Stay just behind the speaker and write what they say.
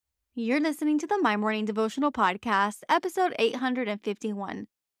You're listening to the My Morning Devotional Podcast, episode 851.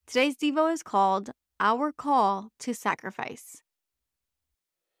 Today's Devo is called Our Call to Sacrifice.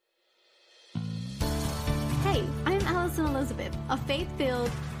 Hey, I'm Allison Elizabeth, a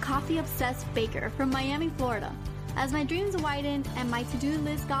faith-filled, coffee-obsessed baker from Miami, Florida. As my dreams widened and my to-do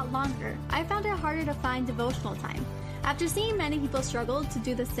list got longer, I found it harder to find devotional time. After seeing many people struggle to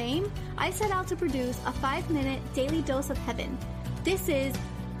do the same, I set out to produce a 5-minute daily dose of heaven. This is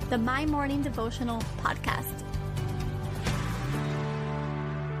the My Morning Devotional Podcast.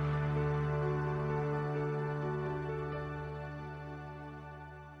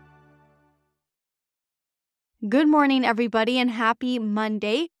 Good morning, everybody, and happy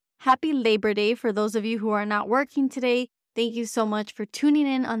Monday. Happy Labor Day for those of you who are not working today. Thank you so much for tuning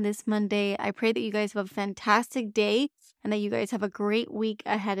in on this Monday. I pray that you guys have a fantastic day and that you guys have a great week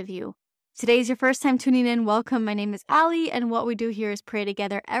ahead of you. Today is your first time tuning in. Welcome. My name is Allie, and what we do here is pray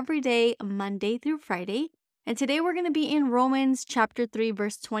together every day, Monday through Friday. And today we're going to be in Romans chapter 3,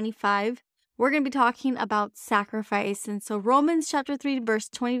 verse 25. We're going to be talking about sacrifice. And so Romans chapter 3, verse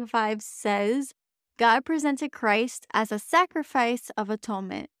 25 says, God presented Christ as a sacrifice of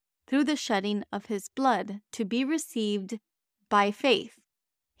atonement through the shedding of his blood to be received by faith.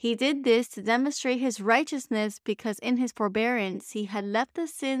 He did this to demonstrate his righteousness because in his forbearance he had left the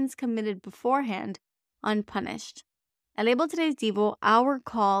sins committed beforehand unpunished. I labeled today's Devo Our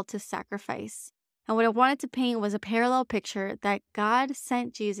Call to Sacrifice. And what I wanted to paint was a parallel picture that God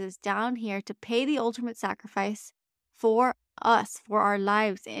sent Jesus down here to pay the ultimate sacrifice for us, for our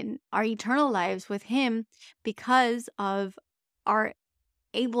lives and our eternal lives with him because of our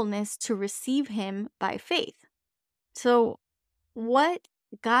ableness to receive him by faith. So what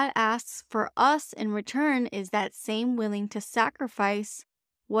God asks for us in return is that same willing to sacrifice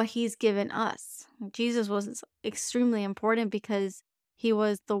what he's given us. Jesus was extremely important because he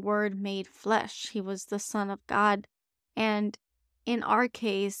was the Word made flesh. He was the Son of God. And in our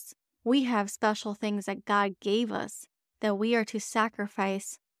case, we have special things that God gave us that we are to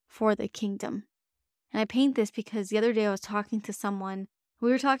sacrifice for the kingdom. And I paint this because the other day I was talking to someone. We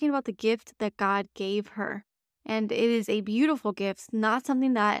were talking about the gift that God gave her. And it is a beautiful gift, not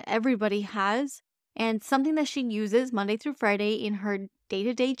something that everybody has, and something that she uses Monday through Friday in her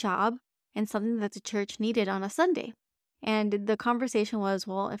day-to-day job, and something that the church needed on a Sunday. And the conversation was,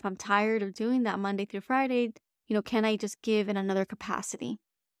 well, if I'm tired of doing that Monday through Friday, can I just give in another capacity?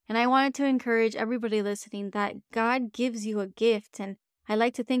 And I wanted to encourage everybody listening that God gives you a gift. And I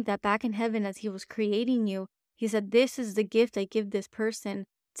like to think that back in heaven, as he was creating you, he said, this is the gift I give this person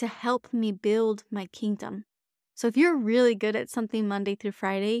to help me build my kingdom. So if you're really good at something Monday through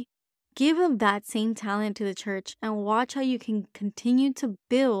Friday, give them that same talent to the church and watch how you can continue to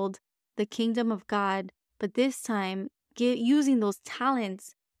build the kingdom of God, but this time using those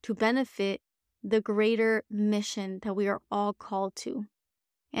talents to benefit the greater mission that we are all called to.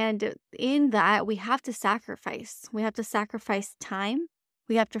 And in that, we have to sacrifice. We have to sacrifice time.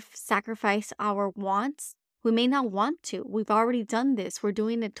 We have to sacrifice our wants. We may not want to. We've already done this. We're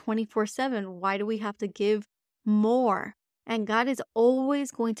doing it 24/7. Why do we have to give more? And God is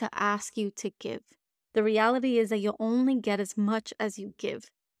always going to ask you to give. The reality is that you'll only get as much as you give.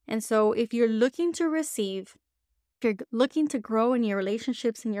 And so if you're looking to receive, if you're looking to grow in your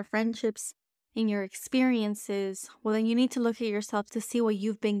relationships, in your friendships, in your experiences, well, then you need to look at yourself to see what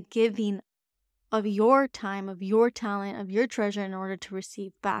you've been giving of your time, of your talent, of your treasure in order to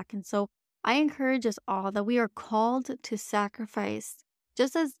receive back. And so I encourage us all that we are called to sacrifice.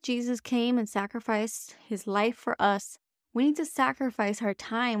 Just as Jesus came and sacrificed his life for us, we need to sacrifice our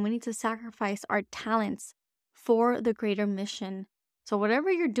time. We need to sacrifice our talents for the greater mission. So whatever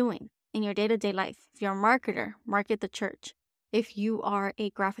you're doing in your day-to-day life, if you're a marketer, market the church. If you are a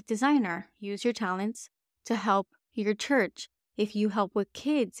graphic designer, use your talents to help your church. If you help with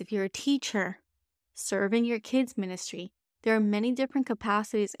kids, if you're a teacher, serve in your kids' ministry. There are many different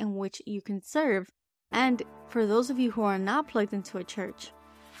capacities in which you can serve. And for those of you who are not plugged into a church,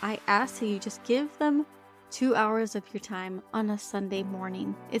 I ask that you just give them 2 hours of your time on a Sunday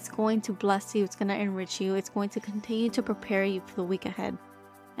morning. It's going to bless you. It's going to enrich you. It's going to continue to prepare you for the week ahead.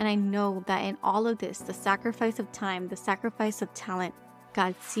 And I know that in all of this, the sacrifice of time, the sacrifice of talent,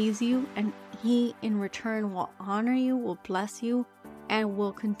 God sees you and he in return will honor you, will bless you, and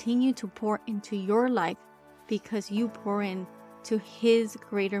will continue to pour into your life because you pour in to his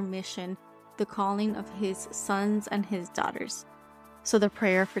greater mission, the calling of his sons and his daughters. So the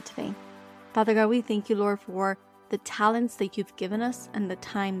prayer for today. Father God, we thank you, Lord, for the talents that you've given us and the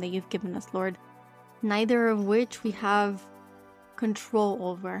time that you've given us, Lord. Neither of which we have control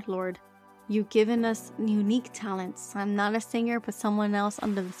over, Lord. You've given us unique talents. I'm not a singer, but someone else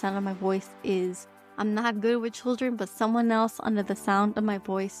under the sound of my voice is. I'm not good with children, but someone else under the sound of my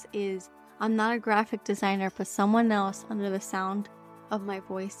voice is. I'm not a graphic designer, but someone else under the sound of my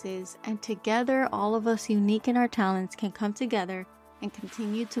voice is. And together, all of us unique in our talents can come together and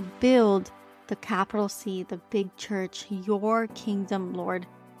continue to build the capital C, the big church, your kingdom, Lord.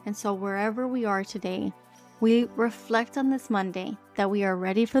 And so wherever we are today, we reflect on this Monday that we are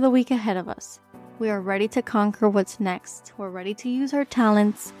ready for the week ahead of us. We are ready to conquer what's next. We're ready to use our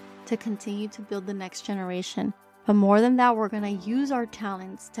talents to continue to build the next generation. But more than that, we're going to use our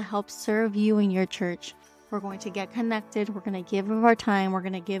talents to help serve you in your church. We're going to get connected. We're going to give of our time. We're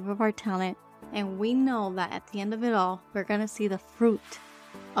going to give of our talent. And we know that at the end of it all, we're going to see the fruit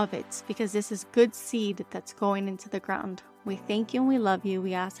of it, because this is good seed that's going into the ground. We thank you and we love you.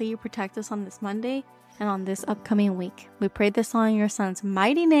 We ask that you protect us on this Monday and on this upcoming week. We pray this all in your Son's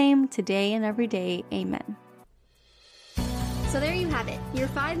mighty name, today and every day. Amen. So there you have it, your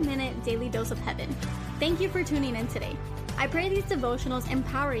 5-minute daily dose of heaven. Thank you for tuning in today. I pray these devotionals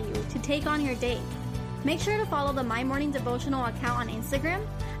empower you to take on your day. Make sure to follow the My Morning Devotional account on Instagram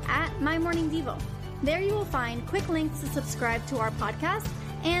at My Morning Devo. There you will find quick links to subscribe to our podcast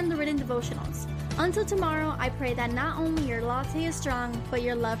and the written devotionals. Until tomorrow, I pray that not only your latte is strong, but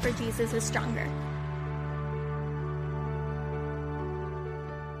your love for Jesus is stronger.